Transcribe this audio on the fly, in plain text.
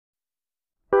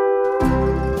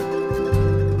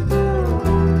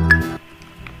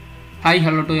Hi,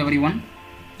 hello to everyone.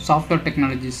 Software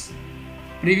Technologies.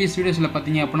 Previous videos la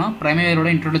pathinga appadina Primavera oda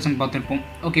introduction paathirpom.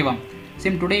 Okay va.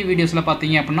 Same today videos la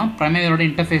pathinga appadina Primavera oda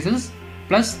interfaces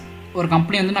plus ஒரு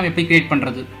company வந்து நாம எப்படி create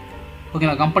பண்றது.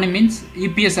 ஓகேங்களா, company means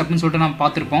EPS அப்படினு சொல்லிட்டு நாம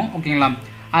பாத்திருப்போம். ஓகேங்களா,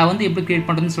 அதை வந்து எப்படி create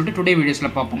பண்றதுன்னு சொல்லிட்டு today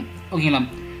videosல பாப்போம். ஓகேங்களா,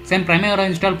 சேம் Primavera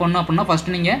இன்ஸ்டால் பண்ணனும் அப்படினா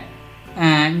ஃபர்ஸ்ட் நீங்க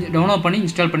டவுன்லோட் பண்ணி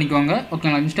இன்ஸ்டால் பண்ணிக்கோங்க.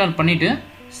 ஓகேங்களா, இன்ஸ்டால் பண்ணிட்டு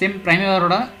சேம் Primavera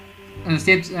ஓட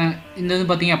ஸ்டெப்ஸ் இந்த இது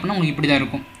பாத்தீங்க அப்படினா உங்களுக்கு இப்படி தான்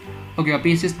இருக்கும். ஓகேவா,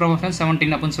 P6 Professional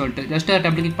 17 அப்படினு சொல்லிட்டு ஜஸ்ட்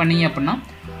டபுள் கிளிக் பண்ணீங்க அப்படினா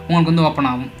உங்களுக்கு வந்து ஓபன்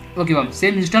ஆகும். ஓகேவா,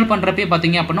 சேம் இன்ஸ்டால் பண்றப்பே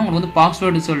பாத்தீங்க அப்படினா உங்களுக்கு வந்து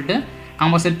பாஸ்வேர்ட் சொல்லிட்டு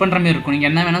நாம செட் பண்ற மாதிரி இருக்கும். நீங்க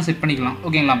என்ன வேணா செட் பண்ணிக்கலாம்.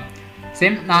 ஓகேங்களா,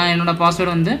 சேம் நான் என்னோட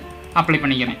பாஸ்வேர்ட் வந்து அப்ளை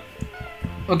பண்ணிக்கிறேன்.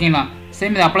 ஓகேங்களா,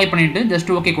 சேம் இதை அப்ளை பண்ணிட்டு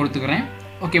ஜஸ்ட் ஓகே கொடுத்துக்கிறேன்.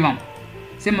 ஓகேவா,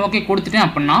 சேம் ஓகே கொடுத்துட்டேன்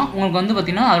அப்படினா உங்களுக்கு வந்து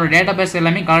பாத்தீங்கன்னா அதோட டேட்டாபேஸ்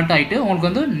எல்லாமே கலெக்ட் ஆயிட்டு உங்களுக்கு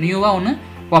வந்து நியூவா ஒன்னு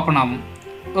ஓபன் ஆகும்.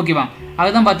 ஓகேவா,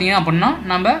 அதுதான் பாத்தீங்க அப்படினா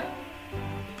நம்ம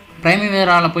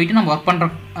Primavera போயிட்டு நம்ம வர்க் பண்ற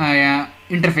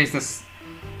இன்டர்ஃபேसेस.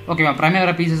 ஓகேவா,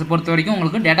 Primavera P6 பொறுத்த வரைக்கும்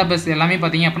உங்களுக்கு டேட்டாபேஸ் எல்லாமே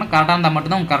பாத்தீங்க அப்படினா கரெக்ட்டா இருந்தா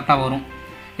மட்டும் தான் உங்களுக்கு கரெக்ட்டா வரும்.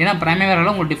 ஏன்னா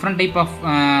Primaveraல உங்களுக்கு டிஃபரண்ட் டைப் ஆஃப்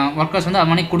வர்க்கர்ஸ் வந்து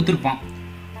அவனே கொடுத்திருப்பான்.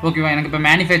 ஓகேவா, எனக்கு இப்போ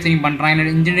மேனுஃபேக்சரிங் பண்றேன், இல்ல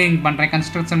இன்ஜினியரிங் பண்றேன்,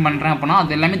 கன்ஸ்ட்ரக்ஷன் பண்றேன் அப்படினா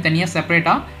அது எல்லாமே தனியா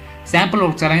செப்பரேட்டா சாம்பிள்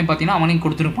வர்க்ஸ் எல்லாமே பாத்தீங்கன்னா அவனே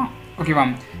கொடுத்திருப்பான். ஓகேவா,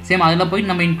 சேம் அதில போய்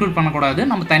நம்ம இன்க்ளூட் பண்ண கூடாது.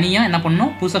 நம்ம தனியா என்ன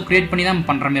பண்ணனும், புதுசா கிரியேட் பண்ணி தான்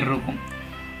பண்ற மாதிரி இருக்கும்.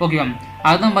 ஓகேவா,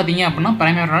 அதுதான் பாத்தீங்க அப்படினா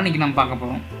Primavera இன்னைக்கு நம்ம பார்க்க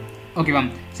போறோம். ஓகேவா,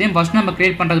 சேம் ஃபர்ஸ்ட் நம்ம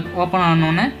கிரியேட் பண்றது ஓபன்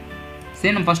ஆனோனே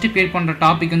சேம் நம்ம ஃபர்ஸ்ட் கிரியேட் பண்ற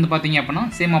டாபிக் வந்து பாத்தீங்க அப்படினா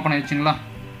சேம் ஓபன் ஆயிடுச்சுங்களா.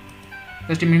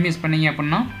 ஜஸ்ட் மினிமைஸ் பண்ணீங்க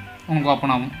அப்படினா உங்களுக்கு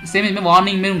ஓபன் ஆகும். சேம் இதுமே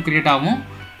வார்னிங் மாதிரி உங்களுக்கு கிரியேட் ஆகும்.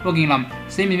 ஓகேங்களா,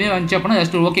 சேம் இதுமே வந்துச்சு அப்படினா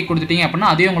ஜஸ்ட் ஓகே கொடுத்துட்டீங்க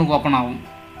அப்படினா அதுவே உங்களுக்கு ஓபன் ஆகும்.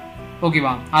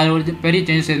 ஓகேவா, அது ஒரு பெரிய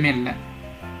சேஞ்சஸ் எதுவுமே இல்லை.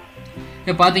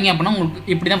 இப்போ பாத்தீங்க அப்படினா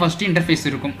உங்களுக்கு இப்படி தான் ஃபர்ஸ்ட் இன்டர்ஃபேஸ்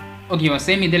இருக்கும். ஓகேவா,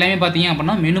 சேம் இது எல்லாமே பாத்தீங்க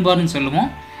அப்படினா மெனு பார்னு சொல்லுவோம்.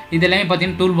 இது எல்லாமே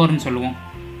பாத்தீங்கன்னா டூல் பார்னு சொல்லுவோம்.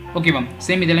 ஓகேவா,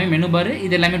 சேம் இது எல்லாமே மெனு பார்,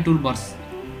 இது எல்லாமே டூல் பார்ஸ்.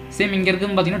 சேம் இங்க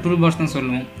இருக்குன்னு பாத்தீங்கன்னா டூல் பார்ஸ் தான்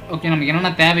சொல்லுவோம். ஓகே, நமக்கு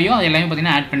என்னென்ன தேவையோ அது எல்லாமே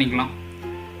பாத்தீங்கன்னா ஆட் பண்ணிக்கலாம்.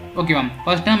 ஓகேவா,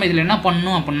 ஃபர்ஸ்ட் நம்ம இதில் என்ன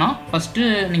பண்ணணும் அப்படின்னா ஃபர்ஸ்ட்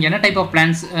நீங்கள் என்ன டைப் ஆஃப்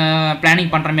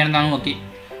பிளானிங் பண்ணுற மாதிரி இருந்தாலும் ஓகே.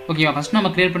 ஓகேவா, ஃபர்ஸ்ட்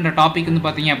நம்ம கிரியேட் பண்ணுற டாபிக் வந்து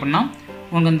பார்த்தீங்க அப்படின்னா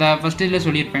உங்களுக்கு இந்த ஃபர்ஸ்ட் இதில்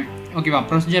சொல்லியிருப்பேன். ஓகேவா,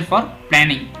 ப்ரொசீஜர் ஃபார்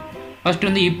பிளானிங். ஃபர்ஸ்ட்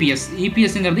வந்து EPS.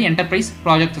 EPSங்கிறது enterprise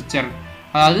project structure.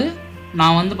 அதாவது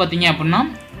நான் வந்து பார்த்தீங்க அப்படின்னா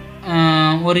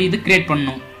ஒரு இது கிரியேட்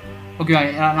பண்ணணும். ஓகேவா,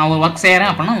 நான் ஒரு ஒர்க் செய்கிறேன்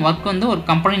அப்படின்னா ஒர்க் வந்து ஒரு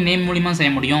கம்பெனி நேம் மூலிமா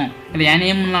செய்ய முடியும். இல்லை என்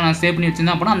நேமில் நான் சேவ் பண்ணி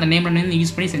வச்சிருந்தேன் அப்படின்னா அந்த நேமில் நேம்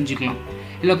யூஸ் பண்ணி செஞ்சுக்கலாம்.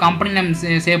 இல்லை கம்பெனி நேம்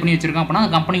சேவ் பண்ணி வச்சிருக்கோம் அப்படின்னா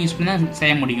அந்த கம்பெனி யூஸ் பண்ணி தான்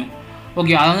செய்ய முடியும்.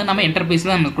 ஓகே, அதை வந்து நம்ம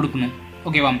என்டர்பிரைஸில் நம்ம கொடுக்கணும்.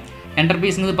 ஓகேவா,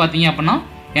 என்டர்பிரைஸ்ங்கிறது பார்த்தீங்க அப்படின்னா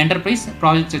enterprise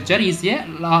project structure is a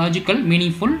logical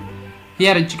meaningful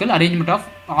ஹியரார்ச்சிக்கல் arrangement of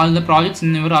all the projects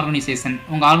in your organisation.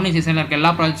 உங்கள் ஆர்கனைசேஷனில் இருக்க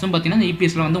எல்லா ப்ராஜெக்ட்ஸும் பார்த்தீங்கன்னா இந்த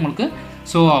EPSல வந்து உங்களுக்கு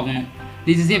ஷோ ஆகணும்.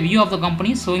 This is a view of the company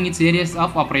showing it's areas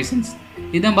of operations.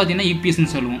 இதான் பார்த்தீங்கன்னா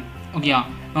EPSன்னு சொல்லுவோம். ஓகேவா,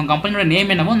 உங்கள் கம்பெனியோட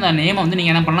நேம் என்னவோ அந்த நேமை வந்து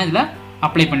நீங்கள் என்ன பண்ணலாம் இதில்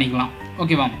அப்ளை பண்ணிக்கலாம்.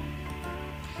 ஓகேவா,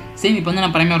 சேம் இப்போ வந்து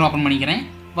நான் Primavera ஓப்பன் பண்ணிக்கிறேன்.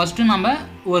 ஃபஸ்ட்டு நம்ம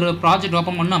ஒரு ப்ராஜெக்ட்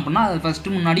ஓப்பன் பண்ணணும் அப்படின்னா அது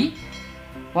ஃபஸ்ட்டு முன்னாடி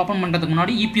ஓப்பன் பண்ணுறதுக்கு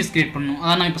முன்னாடி EPS கிரியேட் பண்ணணும்.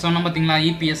 அதான் நான் இப்போ சொன்னேன் பார்த்தீங்களா,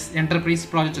 EPS என்டர்பிரைஸ்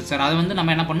ப்ராஜெக்ட் ஸ்ட்ரக்சர். அதை வந்து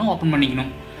நம்ம என்ன பண்ணணும், ஓப்பன்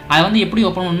பண்ணிக்கணும். அதை வந்து எப்படி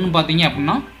ஓப்பன் பண்ணணும்னு பார்த்தீங்க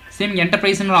அப்படின்னா சேம்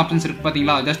என்டர்பிரைஸ்னு ஆப்ஷன்ஸ் இருக்குது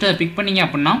பார்த்தீங்களா, ஜஸ்ட் அதை பிக் பண்ணிங்க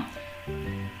அப்படின்னா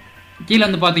கீழே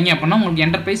வந்து பார்த்தீங்க அப்படின்னா உங்களுக்கு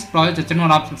என்டர்பிரைஸ் ப்ராஜெக்ட் ஸ்ட்ரக்சர்னு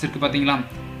ஒரு ஆப்ஷன்ஸ் இருக்குது பார்த்தீங்களா.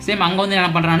 சேம் அங்கே வந்து என்ன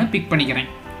பண்ணுறான்னு பிக் பண்ணிக்கிறேன்.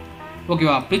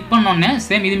 ஓகேவா, பிக் பண்ணோடனே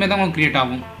சேம் இதுமாரி தான் உங்களுக்கு கிரியேட்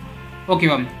ஆகும்.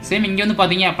 ஓகேவா, சேம் இங்கே வந்து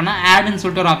பார்த்தீங்க அப்படின்னா ஆட்னு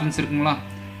சொல்லிட்டு ஒரு ஆப்ஷன்ஸ் இருக்குங்களா.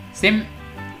 சேம்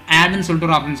ஆட்னு சொல்லிட்டு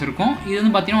ஒரு ஆப்ஷன்ஸ் இருக்கும். இது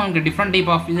வந்து பார்த்தீங்கன்னா உங்களுக்கு டிஃப்ரெண்ட்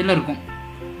டைப் ஆஃப் இதில் இருக்கும்.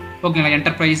 ஓகேங்களா,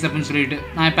 என்டர்பிரைஸ் அப்படின்னு சொல்லிட்டு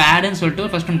நான் இப்போ ஆடுன்னு சொல்லிட்டு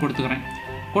ஃபஸ்ட் ஒன்று கொடுத்துக்கிறேன்.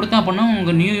 கொடுத்தேன் அப்படின்னா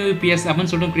உங்களுக்கு நியூ EPS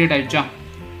அப்படின்னு சொல்லிட்டு கிரியேட் ஆகிடுச்சா.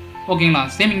 ஓகேங்களா,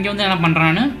 சேம் இங்கே வந்து என்ன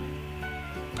பண்ணுறான்னு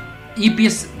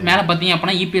EPS மேலே பார்த்தீங்க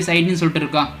அப்படின்னா EPS ஐடின்னு சொல்லிட்டு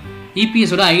இருக்கா.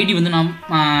 EPSோட ஐடி வந்து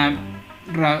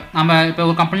நம்ம இப்போ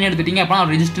ஒரு கம்பெனி எடுத்துட்டிங்க அப்படின்னா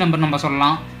ரெஜிஸ்டர் நம்பர் நம்ம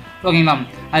சொல்லலாம். ஓகேங்களா,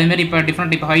 அதுமாரி இப்போ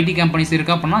டிஃப்ரெண்ட் டைப் IT கம்பெனிஸ்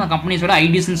இருக்குது அப்படின்னா அந்த கம்பெனிஸோட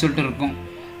ஐடிஸ்ன்னு சொல்லிட்டு இருக்கும்.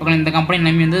 ஓகே, இந்த கம்பெனி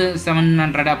நேம் வந்து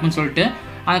 700 அப்படின்னு சொல்லிட்டு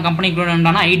அந்த கம்பெனிக்கு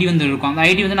உண்டான ஐடி வந்து இருக்கும். அந்த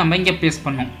ஐடி வந்து நம்ம இங்கே பேஸ்ட்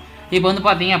பண்ணணும். இப்போ வந்து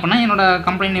பார்த்தீங்க அப்படின்னா என்னோட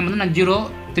கம்பெனி நேம் வந்து நான்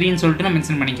 03ன்னு சொல்லிட்டு நான்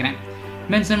மென்ஷன் பண்ணிக்கிறேன்.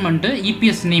 மென்ஷன் பண்ணிட்டு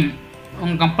EPS நேம்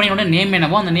உங்கள் கம்பெனியோட நேம்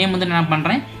என்னவோ அந்த நேம் வந்து என்ன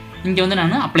பண்ணுறேன் இங்கே வந்து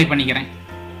நான் அப்ளை பண்ணிக்கிறேன்.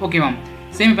 ஓகேவா,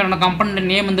 சேம் இப்போ என்னோட கம்பெனியோட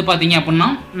நேம் வந்து பார்த்தீங்க அப்படின்னா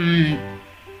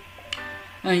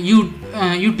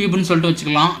யூடியூப்னு சொல்லிட்டு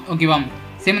வச்சுக்கலாம். ஓகேவா,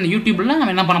 சேம் இந்த யூடியூப்பில்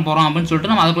நம்ம என்ன பண்ண போகிறோம் அப்படின்னு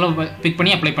சொல்லிட்டு நம்ம அதுக்குள்ளே பிக்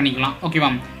பண்ணி அப்ளை பண்ணிக்கலாம். ஓகேவா,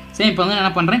 சேம் இப்போ வந்து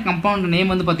என்ன பண்ணுறேன் கம்பெனியோட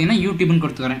நேம் வந்து பார்த்தீங்கன்னா யூடியூப்னு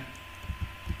கொடுத்துக்கிறேன்.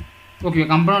 ஓகேவா,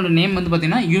 கம்பெனியோட நேம் வந்து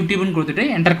பார்த்தீங்கன்னா யூடியூப்னு கொடுத்துட்டு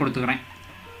என்டர் கொடுத்துக்கிறேன்.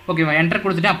 ஓகேவா, என்டர்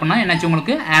கொடுத்துட்டு அப்படின்னா என்னாச்சு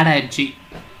உங்களுக்கு ஆட் ஆயிடுச்சு.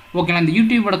 ஓகேங்களா, இந்த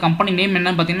யூடியூபோட கம்பெனி நேம்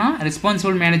என்னன்னு பார்த்தீங்கன்னா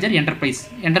ரெஸ்பான்சிபிள் மேனேஜர் என்டர்பிரைஸ்.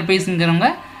 என்டர்பிரைஸுங்கிறவங்க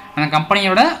அந்த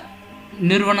கம்பெனியோட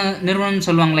நிறுவனம்னு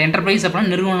சொல்லுவாங்களே. என்டர்பிரைஸ்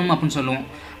அப்படின்னா நிறுவனம் அப்படின்னு சொல்லுவோம்.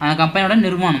 அந்த கம்பெனியோட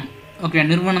நிறுவனம். ஓகே,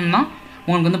 நிறுவனம் தான்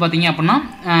உங்களுக்கு வந்து பார்த்தீங்க அப்படின்னா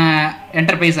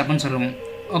என்டர்பிரைஸ் அப்படின்னு சொல்லுவோம்.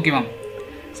 ஓகேவா,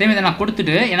 சேம் இதை நான்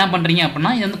கொடுத்துட்டு என்ன பண்ணுறீங்க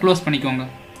அப்படின்னா இதை வந்து க்ளோஸ் பண்ணிக்கோங்க.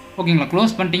 ஓகேங்களா.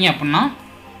 க்ளோஸ் பண்ணிட்டீங்க அப்படின்னா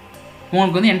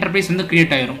உங்களுக்கு வந்து என்டர்பிரைஸ் வந்து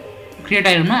க்ரியேட்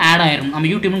ஆயிரும்னா ஆட் ஆயிரும். நம்ம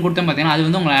யூடியூப்னு கொடுத்தோம் பார்த்தீங்கன்னா அது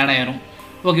வந்து உங்களுக்கு ஆட் ஆயிரும்.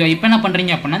 ஓகேவா. இப்போ என்ன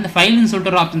பண்ணுறீங்க அப்படின்னா இந்த ஃபைல்னு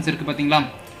சொல்லிட்டு ஒரு ஆப்ஷன்ஸ் இருக்குது பார்த்தீங்களா.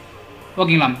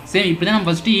 ஓகேங்களா. சரி, இப்படி தான் நம்ம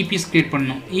ஃபஸ்ட்டு இபிஎஸ் க்ரியேட்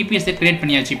பண்ணணும். இபிஎஸ்ஸை க்ரியேட்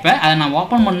பண்ணியாச்சு. இப்போ அதை நான்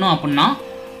ஓப்பன் பண்ணணும் அப்படின்னா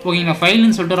ஓகேங்களா,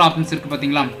 ஃபைல்னு சொல்லிட்டு ஒரு ஆப்ஷன்ஸ் இருக்குது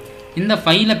பார்த்தீங்களா. இந்த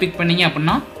ஃபைலை பிக் பண்ணிங்க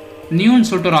அப்படின்னா நியூன்னு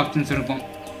சொல்லிட்டு ஒரு ஆப்ஷன்ஸ் இருக்கும்.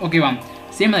 ஓகேவா.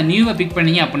 சேம் அதை நியூவை பிக்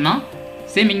பண்ணிங்க அப்படின்னா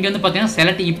சேம் இங்கே வந்து பார்த்தீங்கன்னா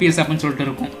செலக்ட் இபிஎஸ் அப்படின்னு சொல்லிட்டு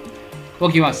இருக்கும்.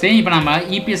 ஓகேவா. சேம் இப்போ நம்ம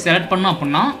இபிஎஸ் செலக்ட் பண்ணோம்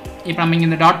அப்படின்னா இப்போ நம்ம இங்கே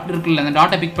இந்த டாட் இருக்குல்ல, அந்த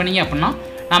டாட்டை பிக் பண்ணிங்க அப்படின்னா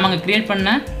நம்ம அங்கே க்ரியேட் பண்ண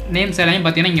நேம்ஸ் எல்லாமே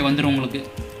பார்த்தீங்கன்னா இங்கே வந்துடும் உங்களுக்கு.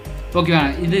 ஓகேவா.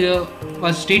 இது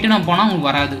ஃபஸ்ட் ஸ்ட்ரெயிட்டாக நம்ம போனால் உங்களுக்கு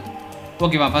வராது.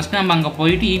 ஓகேவா. ஃபஸ்ட்டு நம்ம அங்கே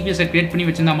போயிட்டு இபிஎஸ்ஸை க்ரியேட் பண்ணி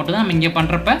வச்சுருந்தா மட்டும் தான் நம்ம இங்கே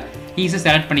பண்ணுறப்ப ஈஸியாக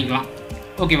செலக்ட் பண்ணிக்கலாம்.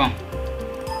 ஓகேவா.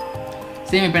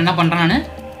 சேம் இப்போ என்ன பண்ணுறேன்,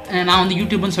 நான் வந்து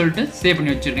யூடியூப்னு சொல்லிட்டு சேவ்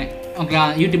பண்ணி வச்சுருக்கேன். ஓகேவா.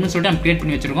 யூடியூப்னு சொல்லிட்டு நம்ம க்ரியேட்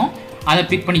பண்ணி வச்சுருக்கோம். அதை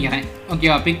பிக் பண்ணிக்கிறேன்.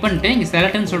 ஓகேவா. பிக் பண்ணிட்டு இங்கே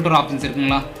செலக்ட்னு சொல்லிட்டு ஒரு ஆப்ஷன்ஸ்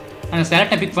இருக்குங்களா, அந்த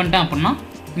செலக்டை பிக் பண்ணிட்டேன் அப்படின்னா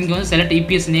இங்கே வந்து செலக்ட்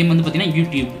இபிஎஸ் நேம் வந்து பார்த்தீங்கன்னா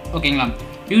யூடியூப். ஓகேங்களா.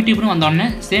 யூடியூப்னு வந்தோடனே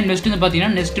சேம் நெக்ஸ்ட் வந்து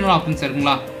பார்த்தீங்கன்னா நெக்ஸ்ட்னு ஒரு ஆப்ஷன்ஸ்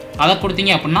இருக்குங்களா, அதை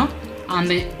கொடுத்தீங்க அப்படின்னா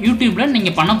அந்த யூடியூப்பில்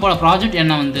நீங்கள் பண்ண போகிற ப்ராஜெக்ட்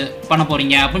என்ன வந்து பண்ண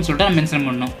போகிறீங்க அப்படின்னு சொல்லிட்டு நான் மென்ஷன்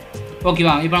பண்ணணும்.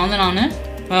 ஓகேவா. இப்போ வந்து நான்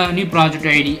நியூ ப்ராஜெக்ட்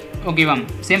ஐடி. ஓகேவா.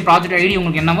 சேம் ப்ராஜெக்ட் ஐடி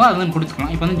உங்களுக்கு என்னவோ அது வந்து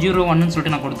கொடுத்துக்கலாம். இப்போ வந்து 01ன்னு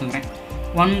சொல்லிட்டு நான் கொடுத்துக்கிறேன்.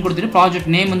 1 கொடுத்துட்டு ப்ராஜெக்ட்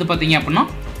நேம் வந்து பார்த்தீங்க அப்படின்னா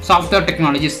சாஃப்ட்வேர்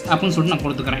டெக்னாலஜிஸ் அப்படின்னு சொல்லிட்டு நான்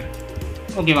கொடுத்துக்கிறேன்.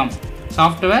 ஓகேவா.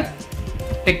 Software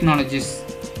technologies.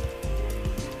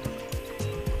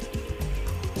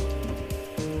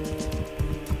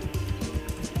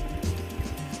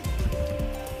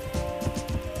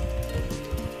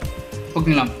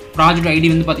 ஓகேங்களா. ப்ராஜெக்ட் ஐடி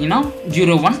வந்து பார்த்தீங்கன்னா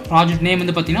 01, ப்ராஜெக்ட் நேம்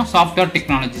வந்து பார்த்தீங்கன்னா சாஃப்ட்வேர்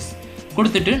டெக்னாலஜிஸ்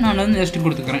கொடுத்துட்டு நான் வந்து நெக்ஸ்ட்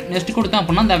கொடுத்துக்கிறேன். நெக்ஸ்ட் கொடுத்தேன்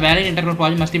அப்படின்னா இந்த வேலையில் interpret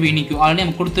project must be unique. Already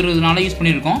நம்ம கொடுத்துறதுனால யூஸ்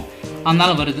பண்ணியிருக்கோம், அதனால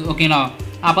வருது. ஓகேங்களா.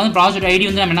 அப்போ வந்து ப்ராஜெக்ட் ஐடி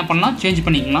வந்து நம்ம என்ன பண்ணலாம், சேஞ்ச்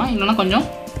பண்ணிக்கலாம். இல்லைனா கொஞ்சம்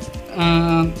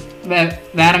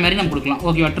வேறு மாதிரி நம்ம கொடுக்கலாம்.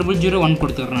 ஓகேவா. 0001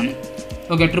 கொடுத்துக்கிறேன் நான்.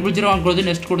 ஓகே. 0001 கொடுத்து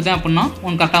நெக்ஸ்ட் கொடுத்தேன் அப்படின்னா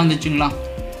உங்களுக்கு கரெக்டாக வந்துச்சுங்களா.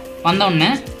 வந்தோடனே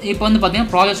இப்போ வந்து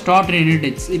பார்த்தீங்கன்னா ப்ராஜெக்ட் ஸ்டார்ட் ரெடி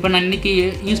டேட்ஸ். இப்போ நான் இன்றைக்கி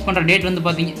யூஸ் பண்ணுற டேட் வந்து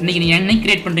பார்த்தீங்கன்னா இன்றைக்கி நீங்கள் என்னைக்கு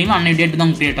க்ரியேட் பண்ணுறீங்களோ அன்றைக்கி டேட்டு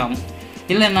தான் க்ரியேட் ஆகும்.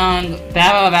 இல்லை நான்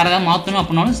தேவை வேறு ஏதாவது மாற்றணும்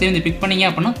அப்படின்னாலும் சேர்ந்து பிக் பண்ணிங்க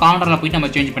அப்படின்னா காலண்டரில் போய்ட்டு நம்ம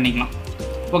சேஞ்ச் பண்ணிக்கலாம்.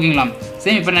 ஓகேங்களா.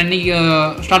 சேம் இப்போ நான் இன்றைக்கி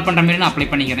ஸ்டார்ட் பண்ணுற மாதிரி நான் அப்ளை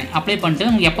பண்ணிக்கிறேன். அப்ளை பண்ணிட்டு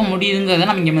உங்களுக்கு எப்போ முடியுதுங்கிறத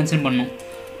நம்ம இங்கே மென்ஷன் பண்ணணும்.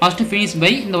 ஃபஸ்ட்டு ஃபினிஷ்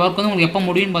பை இந்த ஒர்க் வந்து உங்களுக்கு எப்போ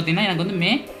முடியும்னு பார்த்தீங்கன்னா எனக்கு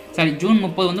வந்து ஜூன்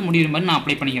 30 வந்து முடிகிற மாதிரி நான்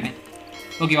அப்ளை பண்ணிக்கிறேன்.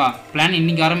 ஓகேவா. பிளான்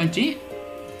இன்றைக்கி ஆரம்பித்து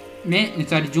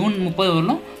ஜூன் 30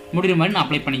 வரலும் முடிகிற மாதிரி நான்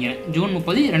அப்ளை பண்ணிக்கிறேன். ஜூன்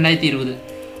 30, 2020.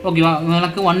 ஓகேவா.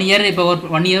 எனக்கு 1 இயர் இப்போ ஒரு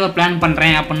 1 இயர் பிளான்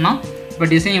பண்ணுறேன் அப்படின்னா இப்போ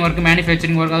டிசைனிங் ஒர்க்,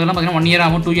 மேனுஃபேக்சரிங் ஒர்க் அதெல்லாம் பார்த்தீங்கன்னா 1 இயர்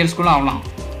ஆகும், 2 இயர்ஸ்க்குள்ளே ஆகலாம்.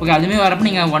 ஓகே. அதுவுமே வரப்போ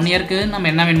நீங்கள் 1 இயருக்கு நம்ம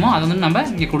என்ன வேணுமோ அதை வந்து நம்ம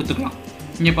இங்கே கொடுத்துக்கலாம்.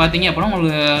 இங்கே பார்த்தீங்க அப்புறம்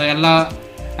உங்களுக்கு எல்லா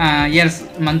இயர்ஸ்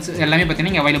மந்த்ஸ் எல்லாமே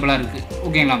பார்த்தீங்கன்னா இங்கே அவைலபிளாக இருக்குது.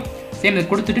 ஓகேங்களா. சேம் இதை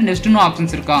கொடுத்துட்டு நெக்ஸ்ட்னு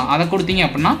ஆப்ஷன்ஸ் இருக்கா, அதை கொடுத்தீங்க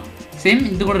அப்படின்னா சேம்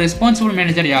இது கூட ரெஸ்பான்சிபிள்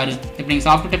மேனேஜர் யார். இப்போ நீங்கள்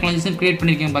சாஃப்ட்வேர் டெக்னாலஜிஸ் க்ரியேட்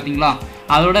பண்ணியிருக்கீங்க பார்த்தீங்களா,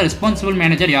 அதோட ரெஸ்பான்சிபிள்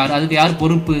மேனேஜர் யார், அதுக்கு யார்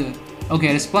பொறுப்பு. ஓகே.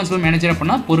 ரெஸ்பான்சிபிள் மேனேஜர்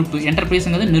அப்படின்னா பொறுப்பு.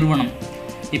 என்டர்பிரைஸுங்கிறது நிறுவனம்.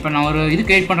 இப்போ நான் ஒரு இது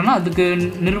க்ரியேட் பண்ணுறேன்னா அதுக்கு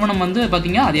நிறுவனம் வந்து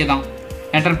பார்த்தீங்கன்னா அதே தான்,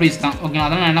 என்டர்பிரைஸ் தான். ஓகே.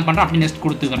 அதெல்லாம் நான் என்ன பண்ணுறேன் அப்படி நெக்ஸ்ட்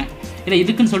கொடுத்துக்கிறேன். இல்லை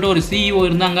இதுக்குன்னு சொல்லிட்டு ஒரு சிஇஓ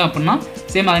இருந்தாங்க அப்படின்னா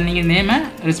சேம் அதை நீங்கள் நேமை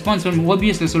ரெஸ்பான்சிபிள்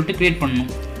ஓபிஎஸ்சில் சொல்லிட்டு க்ரியேட் பண்ணணும்.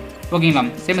 ஓகேங்களா.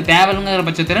 சேம் தேவைங்கிற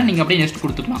பட்சத்தில் நீங்கள் அப்படியே நெக்ஸ்ட்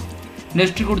கொடுத்துக்கலாம்.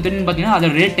 நெக்ஸ்ட் கொடுத்துட்டுன்னு பார்த்தீங்கன்னா அதை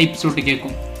ரேட் டைப் சொல்லிட்டு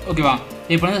கேட்கும். ஓகேவா.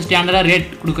 இப்போ வந்து ஸ்டாண்டர்டாக ரேட்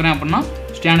கொடுக்குறேன் அப்படின்னா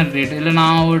ஸ்டாண்டர்ட் ரேட்டு, இல்லை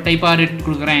நான் ஒரு டைப்பாக ரேட்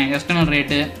கொடுக்குறேன் எக்ஸ்டர்னல்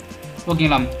ரேட்டு.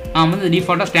 ஓகேங்களா. நான் வந்து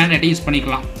டிஃபால்ட்டாக ஸ்டாண்டர்ட் ரேட்டை யூஸ்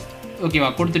பண்ணிக்கலாம். ஓகேவா.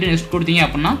 கொடுத்துட்டு நெக்ஸ்ட் கொடுத்தீங்க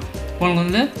அப்படின்னா உங்களுக்கு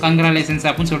வந்து கங்க்ராலேஷன்ஸ்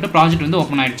அப்படின்னு சொல்லிட்டு ப்ராஜெக்ட் வந்து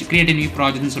ஓப்பன் ஆகிடுச்சு, கிரியேட் நியூ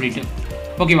ப்ராஜெக்ட்னு சொல்லிட்டு.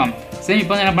 ஓகேவா. சரி,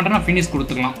 இப்போ வந்து என்ன பண்ணுறேன், நான் ஃபினிஷ்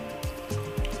கொடுத்துக்கலாம்.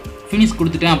 ஃபினிஷ்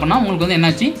கொடுத்துட்டேன் அப்படின்னா உங்களுக்கு வந்து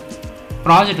என்னாச்சு,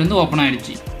 ப்ராஜெக்ட் வந்து ஓப்பன்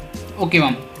ஆகிடுச்சு. ஓகேவா.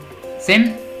 சேம்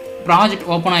ப்ராஜெக்ட்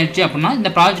ஓப்பன் ஆகிடுச்சு அப்படின்னா இந்த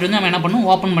ப்ராஜெக்ட் வந்து நம்ம என்ன பண்ணணும்,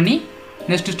 ஓப்பன் பண்ணி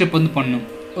நெக்ஸ்ட் ஸ்டெப் வந்து பண்ணணும்.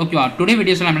 ஓகேவா. டுடே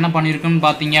வீடியோஸில் நம்ம என்ன பண்ணியிருக்கோம்னு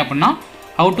பார்த்தீங்க அப்படின்னா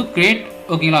ஹவு டு கிரியேட்,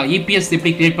 ஓகேங்களா, இபிஎஸ்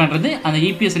எப்படி கிரியேட் பண்ணுறது, அந்த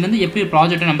இபிஎஸ்லேருந்து எப்படி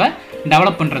ப்ராஜெக்ட்டை நம்ம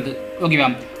டெவலப் பண்ணுறது, ஓகேவா,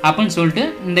 அப்படின்னு சொல்லிட்டு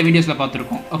இந்த வீடியோஸில்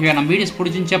பார்த்துருக்கோம். ஓகேவா. நம்ம வீடியோஸ்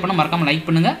பிடிச்சிருந்துச்சு அப்படின்னா மறக்காமல் லைக்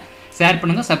பண்ணுங்கள், ஷேர்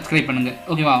பண்ணுங்கள், சப்ஸ்கிரைப் பண்ணுங்கள்.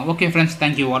 ஓகேவா. Okay friends,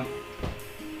 thank you all.